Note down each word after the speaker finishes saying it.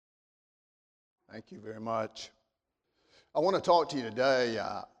Thank you very much. I want to talk to you today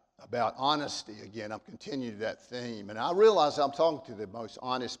about honesty again. I'm continuing that theme. And I realize I'm talking to the most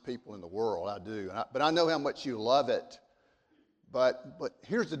honest people in the world. I do. But I know how much you love it. But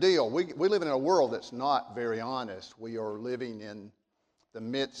here's the deal. We live in a world that's not very honest. We are living in the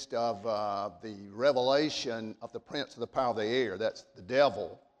midst of the revelation of the prince of the power of the air. That's the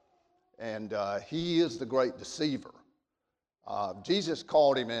devil. And he is the great deceiver. Jesus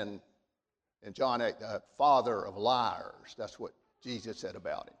called him in John 8, the father of liars. That's what Jesus said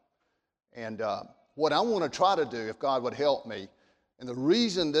about him. And what I want to try to do, if God would help me, and the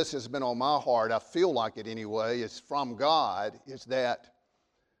reason this has been on my heart, I feel like it anyway, is from God, is that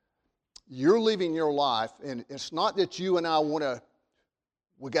you're living your life, and it's not that you and I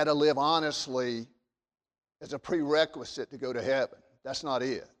we got to live honestly as a prerequisite to go to heaven. That's not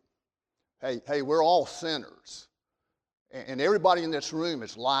it. Hey, we're all sinners. And everybody in this room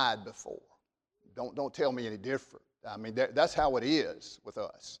has lied before. Don't tell me any different. I mean, that's how it is with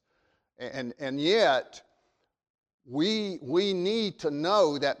us. And yet, we need to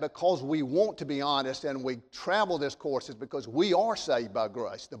know that because we want to be honest and we travel this course is because we are saved by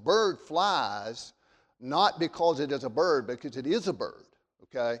grace. The bird flies not because it is a bird, because it is a bird,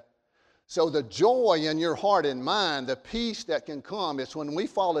 okay? So the joy in your heart and mind, the peace that can come is when we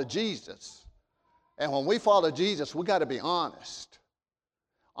follow Jesus. And when we follow Jesus, we got to be honest.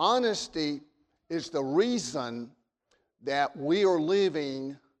 Honesty is the reason that we are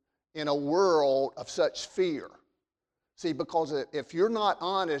living in a world of such fear. See, because if you're not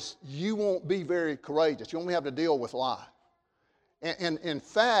honest, you won't be very courageous. You won't have to deal with life. And in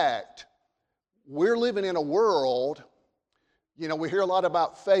fact, we're living in a world, we hear a lot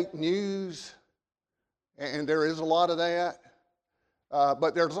about fake news, and there is a lot of that.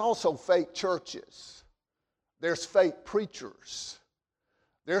 But there's also fake churches. There's fake preachers.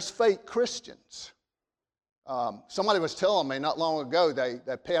 There's fake Christians. Somebody was telling me not long ago, they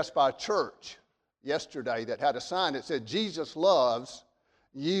passed by a church yesterday that had a sign that said, Jesus loves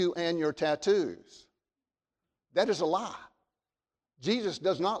you and your tattoos. That is a lie. Jesus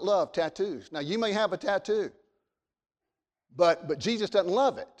does not love tattoos. Now, you may have a tattoo, but Jesus doesn't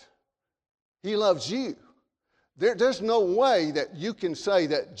love it. He loves you. There's no way that you can say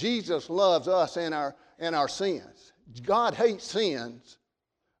that Jesus loves us and our sins. God hates sins.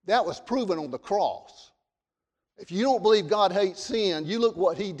 That was proven on the cross. If you don't believe God hates sin, you look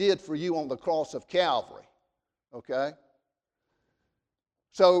what he did for you on the cross of Calvary. Okay?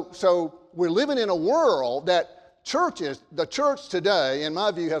 So we're living in a world that the church today, in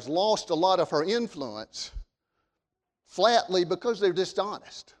my view, has lost a lot of her influence flatly because they're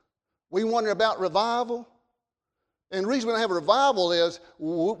dishonest. We wonder about revival. And the reason we don't have a revival is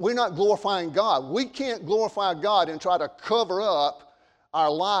we're not glorifying God. We can't glorify God and try to cover up our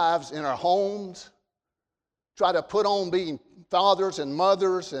lives in our homes, try to put on being fathers and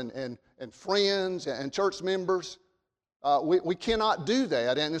mothers and friends and church members. We cannot do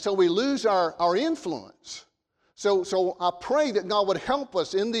that, and so we lose our influence. So I pray that God would help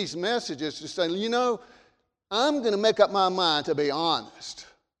us in these messages to say, I'm going to make up my mind to be honest.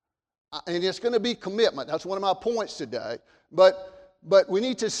 And it's going to be commitment. That's one of my points today. But we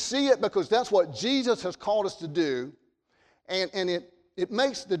need to see it because that's what Jesus has called us to do. And it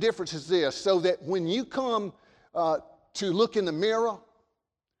makes the difference is this, so that when you come to look in the mirror,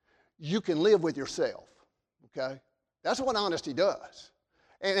 you can live with yourself, okay? That's what honesty does.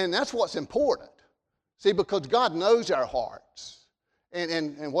 And that's what's important. See, because God knows our hearts.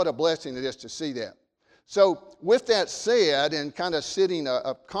 And what a blessing it is to see that. So with that said, and kind of setting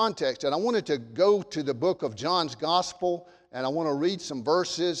a context, and I wanted to go to the book of John's Gospel, and I want to read some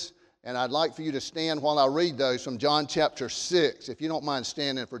verses, and I'd like for you to stand while I read those from John chapter 6, if you don't mind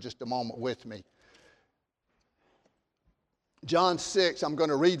standing for just a moment with me. John 6, I'm going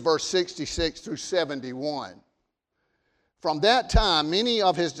to read verse 66 through 71. From that time, many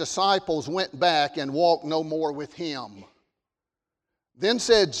of his disciples went back and walked no more with him. Then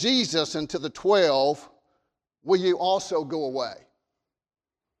said Jesus unto the 12, will you also go away?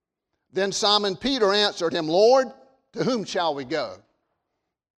 Then Simon Peter answered him, Lord, to whom shall we go?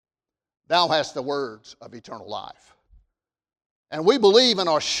 Thou hast the words of eternal life. And we believe and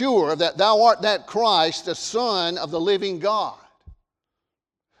are sure that thou art that Christ, the Son of the living God.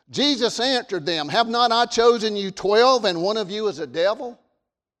 Jesus answered them, have not I chosen you 12, and one of you is a devil?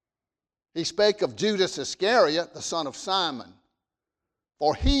 He spake of Judas Iscariot, the son of Simon.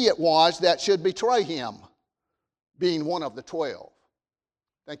 For he it was that should betray him, being one of the 12.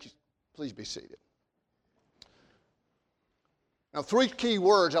 Thank you. Please be seated. Now, three key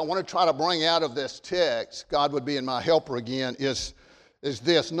words I want to try to bring out of this text, God would be in my helper again, is is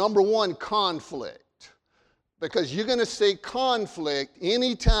this. Number one, conflict. Because you're going to see conflict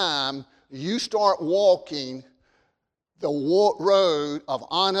anytime you start walking the road of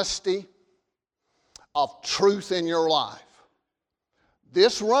honesty, of truth in your life.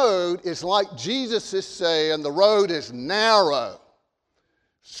 This road is like Jesus is saying, the road is narrow.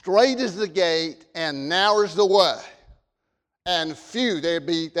 Straight is the gate and narrow is the way. And few there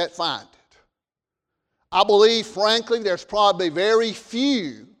be that find it. I believe, frankly, there's probably very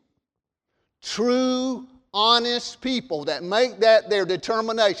few true, honest people that make that their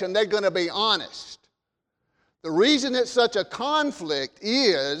determination. They're going to be honest. The reason it's such a conflict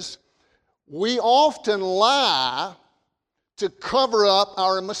is we often lie to cover up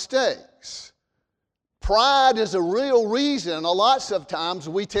our mistakes. Pride is a real reason a lot of times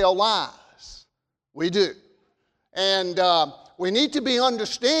we tell lies. We do. And we need to be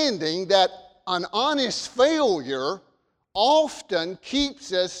understanding that an honest failure often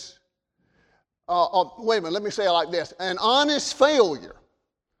keeps us, wait a minute, let me say it like this. An honest failure,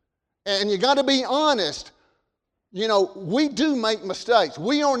 and you got to be honest, you know, we do make mistakes.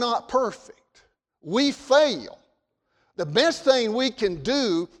 We are not perfect. We fail. The best thing we can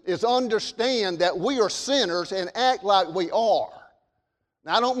do is understand that we are sinners and act like we are.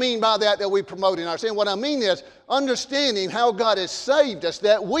 Now, I don't mean by that we promoting our sin. What I mean is understanding how God has saved us,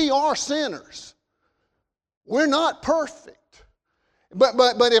 that we are sinners. We're not perfect. But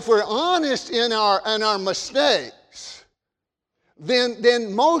if we're honest in our mistakes,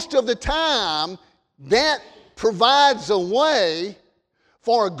 then most of the time that provides a way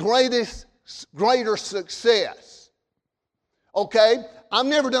for a greater success. Okay? I've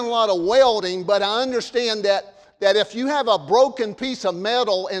never done a lot of welding, but I understand that if you have a broken piece of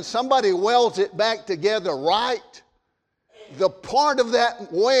metal and somebody welds it back together right, the part of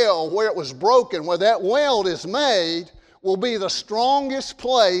that weld where it was broken, where that weld is made, will be the strongest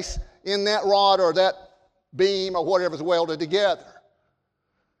place in that rod or that beam or whatever's welded together.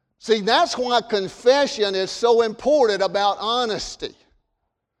 See, that's why confession is so important about honesty.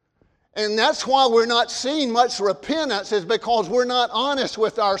 And that's why we're not seeing much repentance, is because we're not honest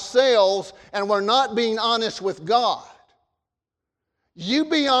with ourselves and we're not being honest with God. You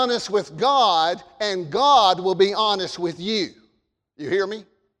be honest with God and God will be honest with you. You hear me?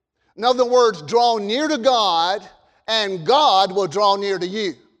 In other words, draw near to God and God will draw near to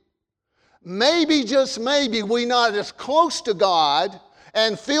you. Maybe, just maybe, we're not as close to God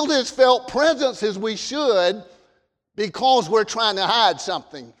and feel His felt presence as we should, because we're trying to hide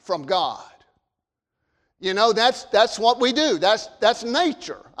something from God. You know, that's what we do. That's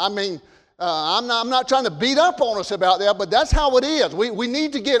nature. I mean, I'm not trying to beat up on us about that, but that's how it is. We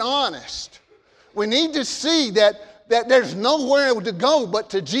need to get honest. We need to see that there's nowhere to go but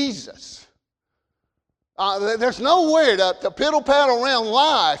to Jesus. There's nowhere to piddle-paddle around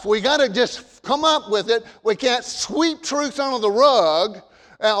life. We got to just come up with it. We can't sweep truth under the rug,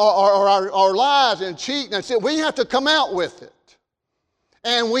 or our lies and cheat, and say, we have to come out with it.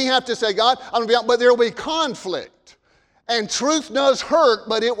 And we have to say, God, I'm going to be out, but there will be conflict. And truth does hurt,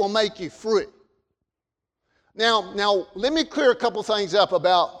 but it will make you free. Now, let me clear a couple things up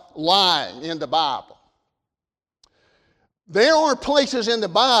about lying in the Bible. There are places in the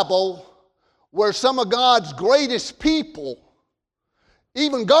Bible where some of God's greatest people,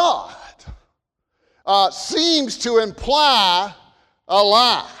 even God, seems to imply a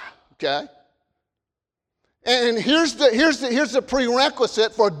lie, okay? And here's the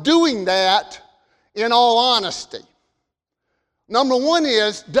prerequisite for doing that in all honesty. Number one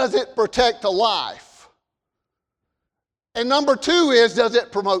is, does it protect a life? And number two is, does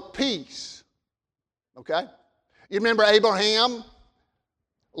it promote peace? Okay? You remember Abraham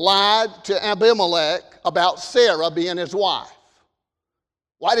lied to Abimelech about Sarah being his wife.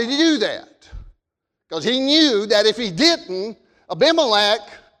 Why did he do that? Because he knew that if he didn't, Abimelech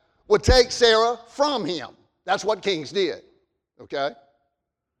would take Sarah from him. That's what kings did, okay?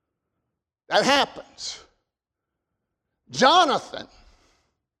 That happens. Jonathan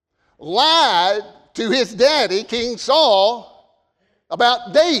lied to his daddy, King Saul,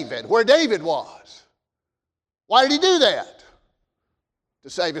 about David, where David was. Why did he do that? To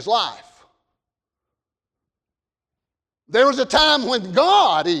save his life. There was a time when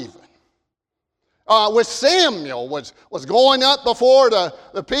God even, with Samuel, was going up before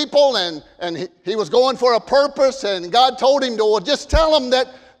the people, and he was going for a purpose, and God told him to, well, just tell them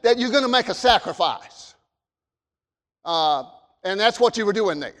that you're going to make a sacrifice. And that's what you were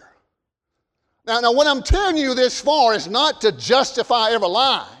doing there. Now, what I'm telling you this far is not to justify every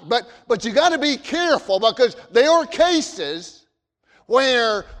lie, but you got to be careful, because there are cases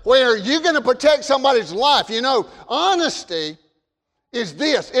where you're going to protect somebody's life. You know, honesty is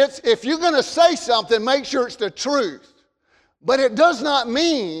this. If you're going to say something, make sure it's the truth. But it does not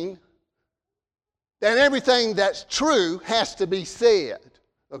mean that everything that's true has to be said,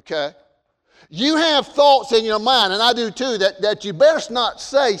 okay? You have thoughts in your mind, and I do too, that you best not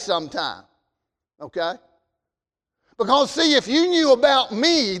say sometime, okay? Because, see, if you knew about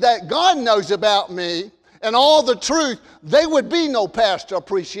me, that God knows about me, and all the truth, there would be no Pastor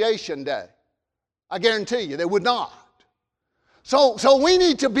Appreciation Day. I guarantee you, there would not. So we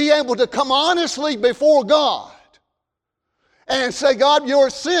need to be able to come honestly before God and say, God, you're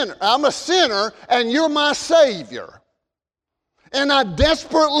a sinner. I'm a sinner, and you're my Savior. And I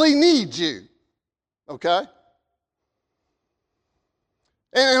desperately need you. Okay?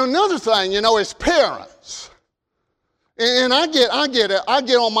 And another thing, is parents. And I get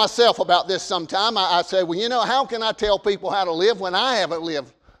on myself about this sometime. I say, well, how can I tell people how to live when I haven't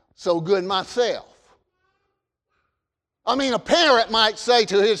lived so good myself? I mean, a parent might say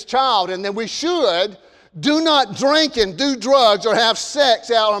to his child, and then we should, do not drink and do drugs or have sex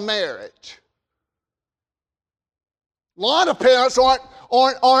out of marriage. A lot of parents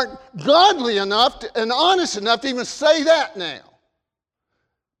aren't godly enough and honest enough to even say that now.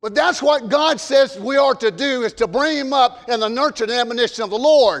 But that's what God says we are to do, is to bring him up in the nurture and admonition of the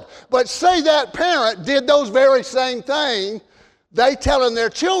Lord. But say that parent did those very same things they telling their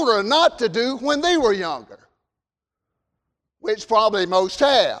children not to do when they were younger, which probably most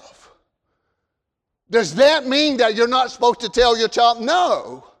have. Does that mean that you're not supposed to tell your child?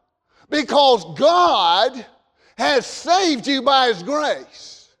 No, because God has saved you by his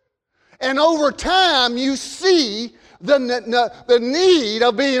grace. And over time, you see the need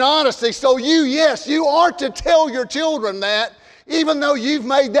of being honesty. So you are to tell your children that, even though you've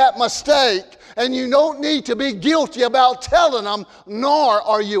made that mistake, and you don't need to be guilty about telling them, nor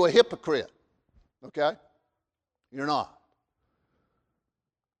are you a hypocrite. Okay? You're not.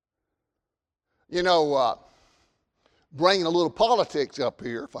 Bringing a little politics up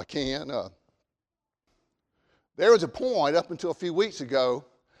here, if I can. There was a point up until a few weeks ago,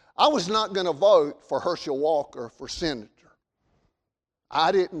 I was not going to vote for Herschel Walker for senator.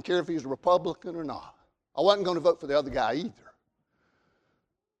 I didn't care if he was a Republican or not. I wasn't going to vote for the other guy either.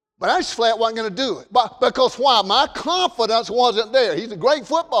 But I just flat wasn't going to do it. Because why? My confidence wasn't there. He's a great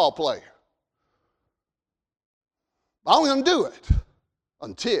football player. I wasn't going to do it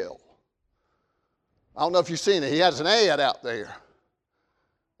until, I don't know if you've seen it, he has an ad out there.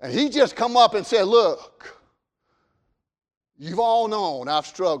 And he just come up and said, look, you've all known I've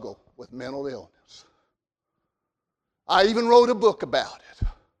struggled with mental illness. I even wrote a book about it.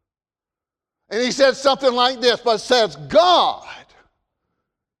 And he said something like this, but it says, God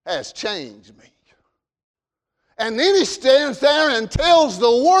has changed me. And then he stands there and tells the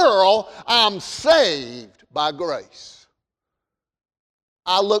world, I'm saved by grace.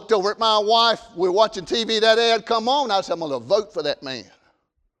 I looked over at my wife. We were watching TV, that ad come on. I said, I'm going to vote for that man.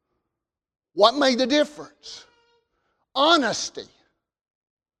 What made the difference? Honesty.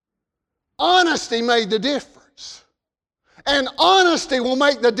 Honesty made the difference. And honesty will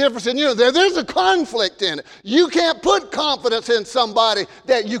make the difference in you. There's a conflict in it. You can't put confidence in somebody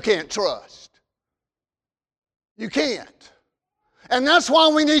that you can't trust. You can't. And that's why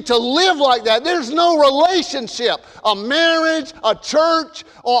we need to live like that. There's no relationship, a marriage, a church,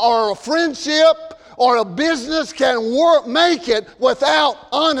 or a friendship, or a business can make it without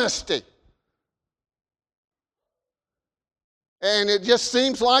honesty. And it just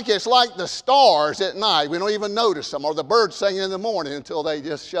seems like it's like the stars at night. We don't even notice them, or the birds singing in the morning until they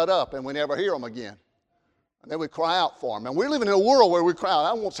just shut up and we never hear them again. And then we cry out for them. And we're living in a world where we cry out,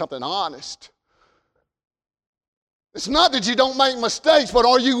 I want something honest. It's not that you don't make mistakes, but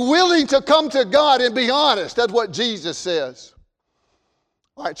are you willing to come to God and be honest? That's what Jesus says.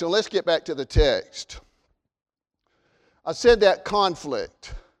 All right, so let's get back to the text. I said that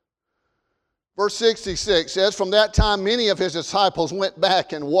conflict. Verse 66 says, from that time many of his disciples went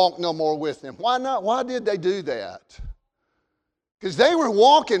back and walked no more with him. Why not? Why did they do that? Because they were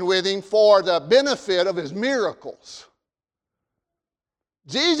walking with him for the benefit of his miracles.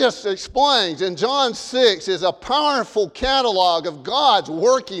 Jesus explains in John 6 is a powerful catalog of God's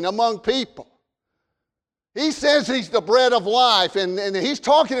working among people. He says he's the bread of life, and he's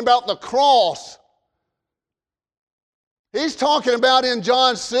talking about the cross. He's talking about in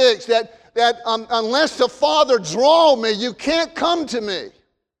John 6 that unless the Father draw me, you can't come to me.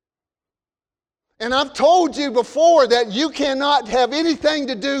 And I've told you before that you cannot have anything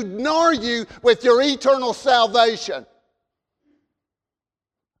to do, nor you, with your eternal salvation.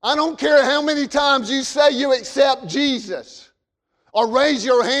 I don't care how many times you say you accept Jesus. or raise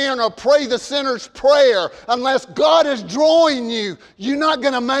your hand or pray the sinner's prayer. Unless God is drawing you, you're not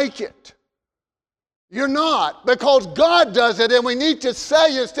going to make it. You're not, because God does it, and we need to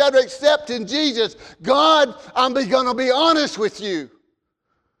say, instead of accepting Jesus, God, I'm going to be honest with you.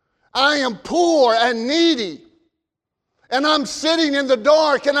 I am poor and needy, and I'm sitting in the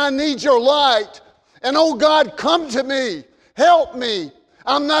dark, and I need your light. And oh God, come to me. Help me.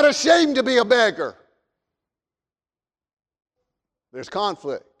 I'm not ashamed to be a beggar. There's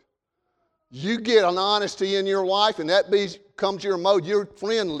conflict. You get an honesty in your life, and that becomes your mode. Your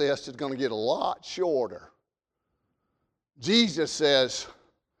friend list is going to get a lot shorter. Jesus says,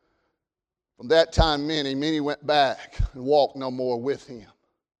 from that time many went back and walked no more with him.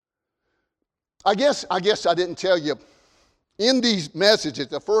 I guess I didn't tell you, in these messages,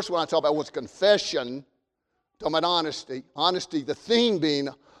 the first one I talked about was confession, talking about honesty. Honesty, the theme being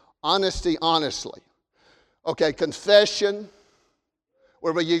honesty honestly. Okay, confession,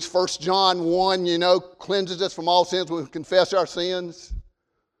 where we use 1 John 1, cleanses us from all sins when we confess our sins.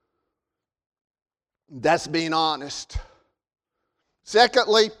 That's being honest.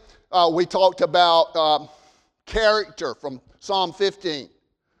 Secondly, we talked about character from Psalm 15.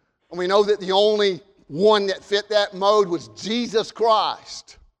 And we know that the only one that fit that mode was Jesus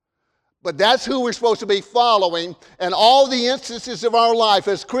Christ. But that's who we're supposed to be following. And all the instances of our life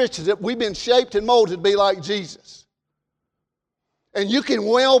as Christians, that we've been shaped and molded to be like Jesus. And you can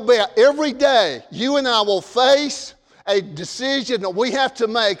well bet every day you and I will face a decision that we have to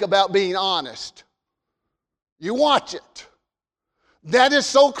make about being honest. You watch it. That is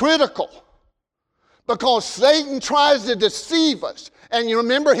so critical, because Satan tries to deceive us. And you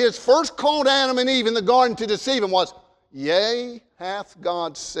remember his first call to Adam and Eve in the garden to deceive him was, yea, hath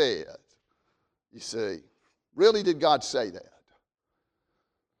God said. You see, really did God say that?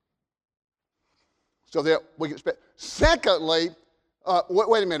 So that we can expect. Secondly,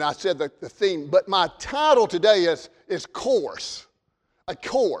 wait a minute, I said the theme, but my title today is course. A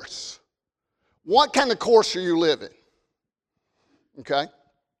course. What kind of course are you living? Okay?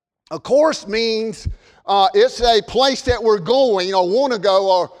 A course means it's a place that we're going or want to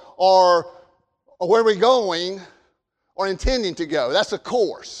go or where we're going or intending to go. That's a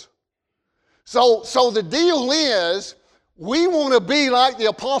course. So the deal is, we want to be like the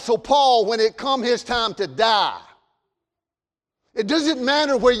Apostle Paul when it come his time to die. It doesn't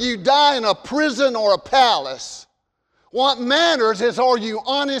matter whether you die in a prison or a palace. What matters is, are you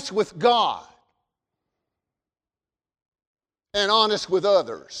honest with God and honest with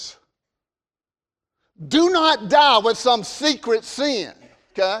others? Do not die with some secret sin,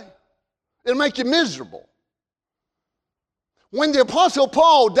 okay? It'll make you miserable. When the Apostle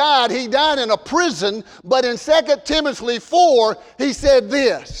Paul died, he died in a prison, but in 2 Timothy 4, he said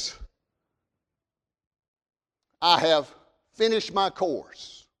this, I have finished my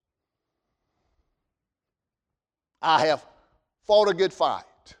course. I have fought a good fight.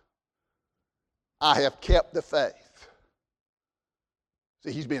 I have kept the faith.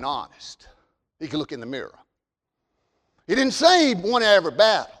 See, he's being honest. He can look in the mirror. He didn't say he won every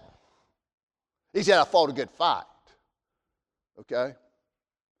battle. He said, I fought a good fight. Okay?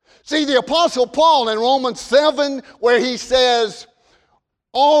 See, the Apostle Paul in Romans 7, where he says,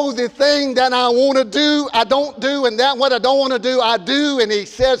 oh, the thing that I want to do, I don't do, and that what I don't want to do, I do. And he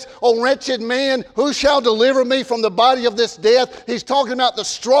says, oh, wretched man, who shall deliver me from the body of this death? He's talking about the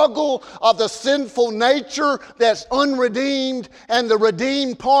struggle of the sinful nature that's unredeemed and the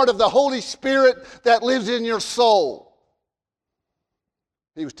redeemed part of the Holy Spirit that lives in your soul.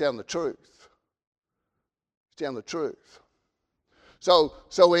 He was telling the truth. He's telling the truth. So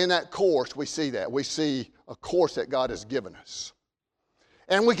in that course, we see that. We see a course that God has given us.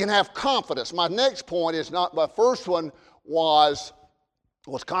 And we can have confidence. My next point is not, my first one was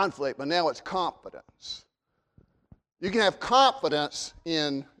conflict, but now it's confidence. You can have confidence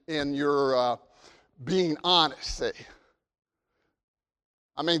in your being honest. See?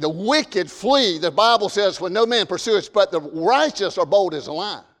 I mean, the wicked flee, the Bible says, when no man pursues, but the righteous are bold as a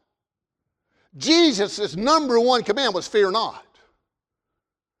lion. Jesus' number one command was fear not.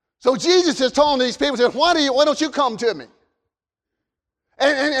 So Jesus is telling these people, why don't you come to me?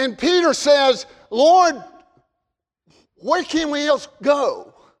 And Peter says, Lord, where can we else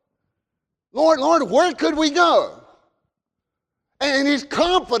go? Lord, where could we go? And he's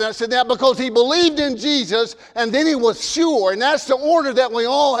confident in that because he believed in Jesus and then he was sure. And that's the order that we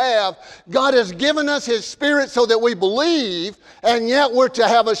all have. God has given us his Spirit so that we believe, and yet we're to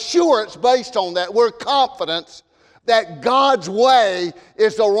have assurance based on that. We're confident that God's way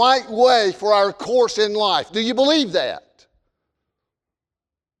is the right way for our course in life. Do you believe that?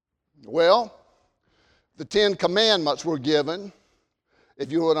 Well, the 10 Commandments were given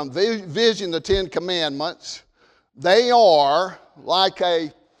if you would envision the Ten Commandments, they are like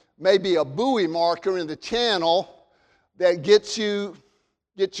maybe a buoy marker in the channel that gets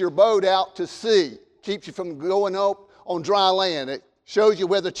your boat out to sea, keeps you from going up on dry land. It shows you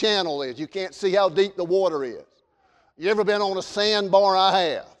where the channel is. You can't see how deep the water is. You ever been on a sandbar? I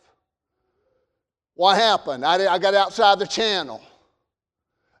have. What happened? I got outside the channel.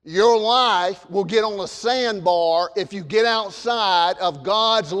 Your life will get on a sandbar if you get outside of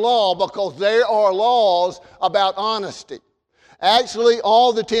God's law, because there are laws about honesty. Actually,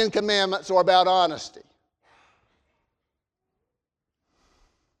 all the Ten Commandments are about honesty.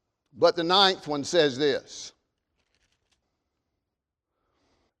 But the ninth one says this: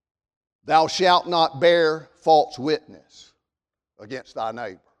 thou shalt not bear false witness against thy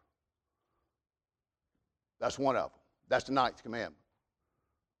neighbor. That's one of them. That's the ninth commandment.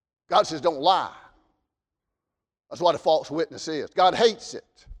 God says don't lie. That's what a false witness is. God hates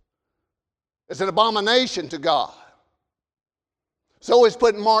it. It's an abomination to God. So is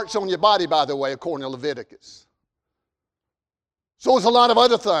putting marks on your body, by the way, according to Leviticus. So is a lot of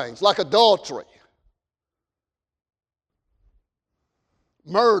other things, like adultery,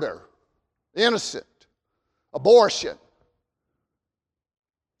 murder, innocent, abortion.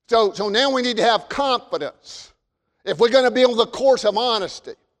 So now we need to have confidence if we're going to be on the course of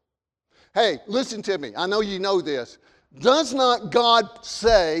honesty. Hey, listen to me. I know you know this. Does not God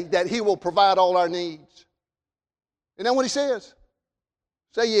say that He will provide all our needs? Isn't that what He says?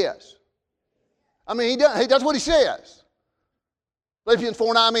 Say yes. I mean, that's what He says. Philippians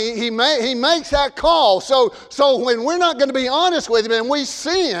 4:9, I mean, he makes that call. So when we're not going to be honest with Him and we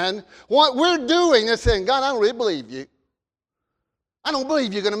sin, what we're doing is saying, God, I don't really believe you. I don't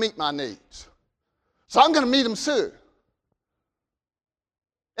believe you're going to meet my needs. So I'm going to meet them soon.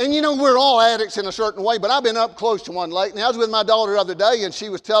 And you know, we're all addicts in a certain way, but I've been up close to one lately. I was with my daughter the other day, and she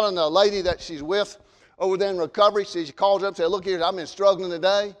was telling the lady that she's with over there in recovery. She calls up and said, look here, I've been struggling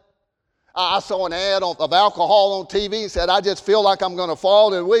today. I saw an ad of alcohol on TV and said, I just feel like I'm going to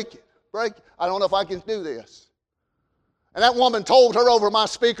fall and break. I don't know if I can do this. And that woman told her over my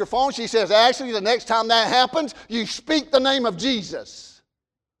speakerphone, she says, actually, the next time that happens, you speak the name of Jesus.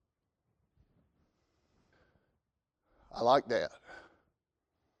 I like that.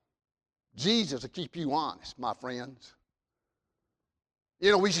 Jesus will keep you honest, my friends.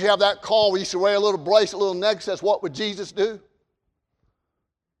 You know, we used to have that call. We used to wear a little bracelet, a little necklace. Says, what would Jesus do?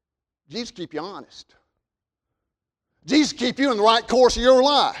 Jesus keep you honest. Jesus keep you in the right course of your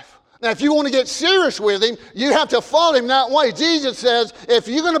life. Now, if you want to get serious with Him, you have to follow Him that way. Jesus says, if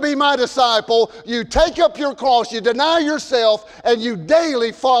you're going to be my disciple, you take up your cross, you deny yourself, and you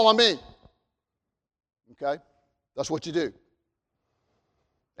daily follow me. Okay? That's what you do.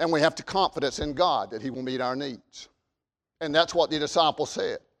 And we have the confidence in God that He will meet our needs. And that's what the disciples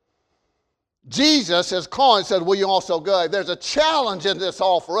said. Jesus is calling and said, will you also go? There's a challenge in this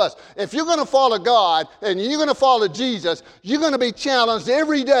all for us. If you're going to follow God and you're going to follow Jesus, you're going to be challenged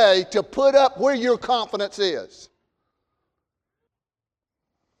every day to put up where your confidence is.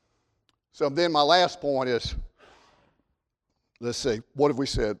 So then my last point is, let's see, what have we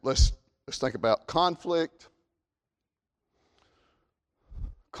said? Let's think about conflict,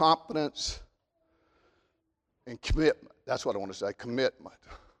 confidence, and commitment. That's what I want to say, commitment.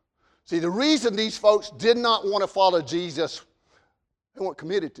 See, the reason these folks did not want to follow Jesus, they weren't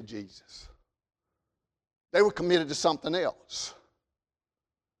committed to Jesus. They were committed to something else.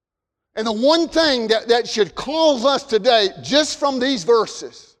 And the one thing that should cause us today, just from these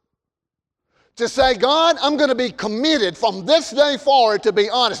verses, to say, God, I'm going to be committed from this day forward to be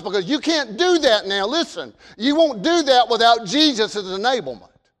honest, because you can't do that now. Listen, you won't do that without Jesus as enablement.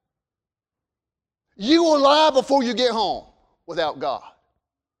 You will lie before you get home without God.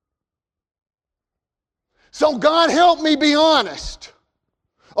 So God, help me be honest.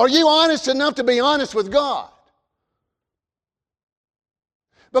 Are you honest enough to be honest with God?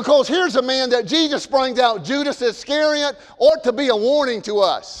 Because here's a man that Jesus brings out, Judas Iscariot, ought to be a warning to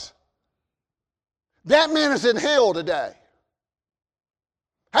us. That man is in hell today.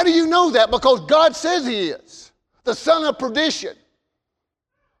 How do you know that? Because God says he is the son of perdition.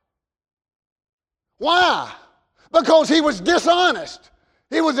 Why? Because he was dishonest.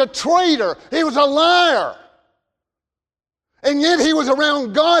 He was a traitor. He was a liar. And yet he was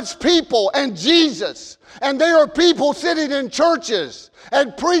around God's people and Jesus. And there are people sitting in churches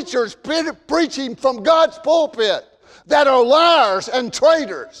and preachers preaching from God's pulpit that are liars and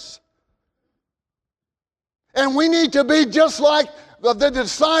traitors. And we need to be just like the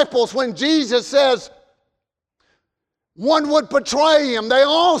disciples when Jesus says, one would betray him. They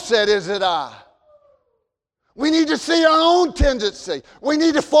all said, is it I? We need to see our own tendency. We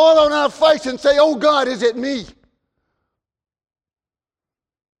need to fall on our face and say, oh God, is it me?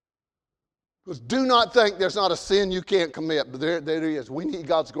 Because do not think there's not a sin you can't commit, but there is. We need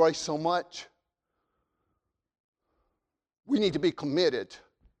God's grace so much. We need to be committed.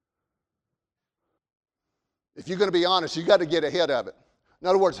 If you're going to be honest, you've got to get ahead of it. In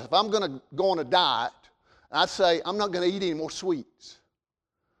other words, if I'm going to go on a diet, I'd say I'm not going to eat any more sweets.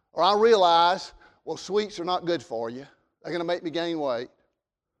 Or I realize, well, sweets are not good for you. They're going to make me gain weight.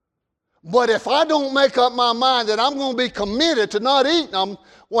 But if I don't make up my mind that I'm going to be committed to not eating them,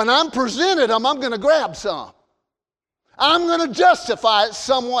 when I'm presented them, I'm going to grab some. I'm going to justify it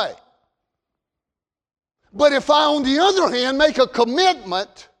some way. But if I, on the other hand, make a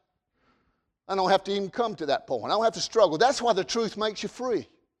commitment, I don't have to even come to that point. I don't have to struggle. That's why the truth makes you free.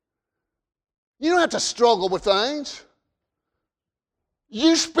 You don't have to struggle with things.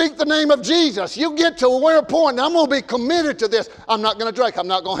 You speak the name of Jesus. You get to a point, I'm going to be committed to this. I'm not going to drink. I'm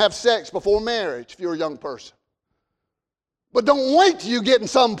not going to have sex before marriage if you're a young person. But don't wait till you get in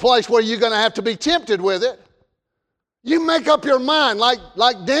some place where you're going to have to be tempted with it. You make up your mind like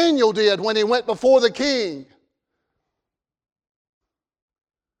Daniel did when he went before the king.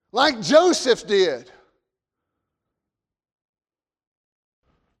 Like Joseph did.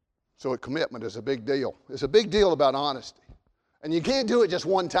 So a commitment is a big deal. It's a big deal about honesty. And you can't do it just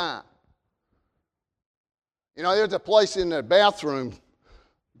one time. You know, there's a place in the bathroom,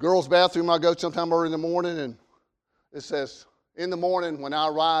 girls' bathroom I go sometime early in the morning, and it says, in the morning when I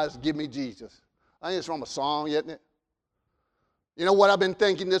rise, give me Jesus. I think it's from a song, isn't it? You know what I've been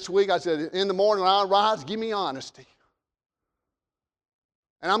thinking this week? I said, in the morning when I rise, give me honesty.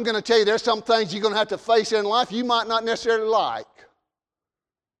 And I'm going to tell you, there's some things you're going to have to face in life you might not necessarily like.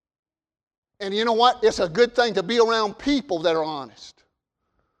 And you know what? It's a good thing to be around people that are honest.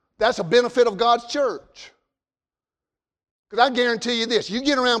 That's a benefit of God's church. Because I guarantee you this, you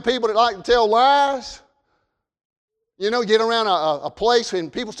get around people that like to tell lies, you know, get around a place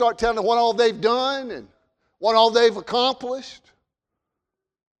and people start telling them what all they've done and what all they've accomplished.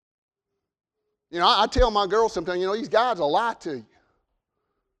 You know, I tell my girls sometimes, you know, these guys will lie to you.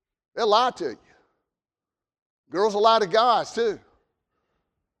 They'll lie to you. Girls will lie to guys too.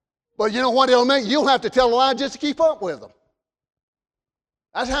 But you know what it'll make? You'll have to tell a lie just to keep up with them.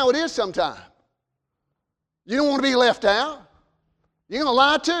 That's how it is sometimes. You don't want to be left out. You're going to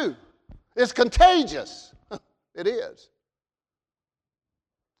lie too. It's contagious. It is.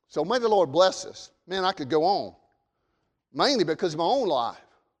 So may the Lord bless us. Man, I could go on. Mainly because of my own life.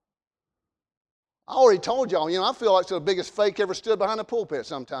 I already told y'all, you know, I feel like it's the biggest fake ever stood behind the pulpit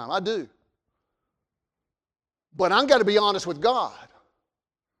sometime. I do. But I've got to be honest with God.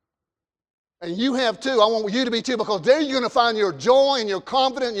 And you have too. I want you to be too, because there you're going to find your joy and your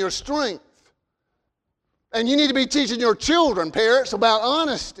confidence and your strength. And you need to be teaching your children, parents, about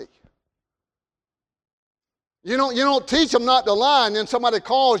honesty. You don't teach them not to lie, and then somebody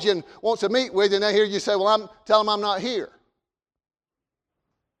calls you and wants to meet with you, and they hear you say, well, tell them I'm not here.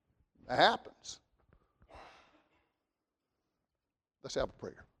 That happens. Let's have a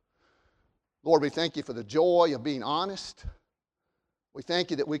prayer. Lord, we thank you for the joy of being honest. We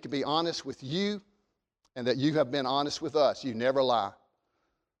thank you that we can be honest with you and that you have been honest with us. You never lie.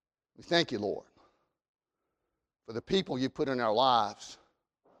 We thank you, Lord, for the people you put in our lives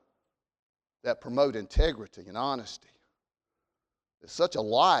that promote integrity and honesty. There's such a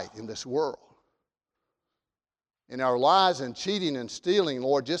light in this world. And our lies and cheating and stealing,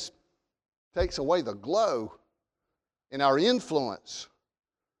 Lord, just takes away the glow in our influence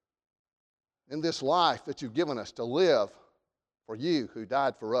in this life that you've given us to live for you who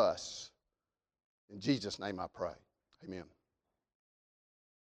died for us. In Jesus' name I pray. Amen.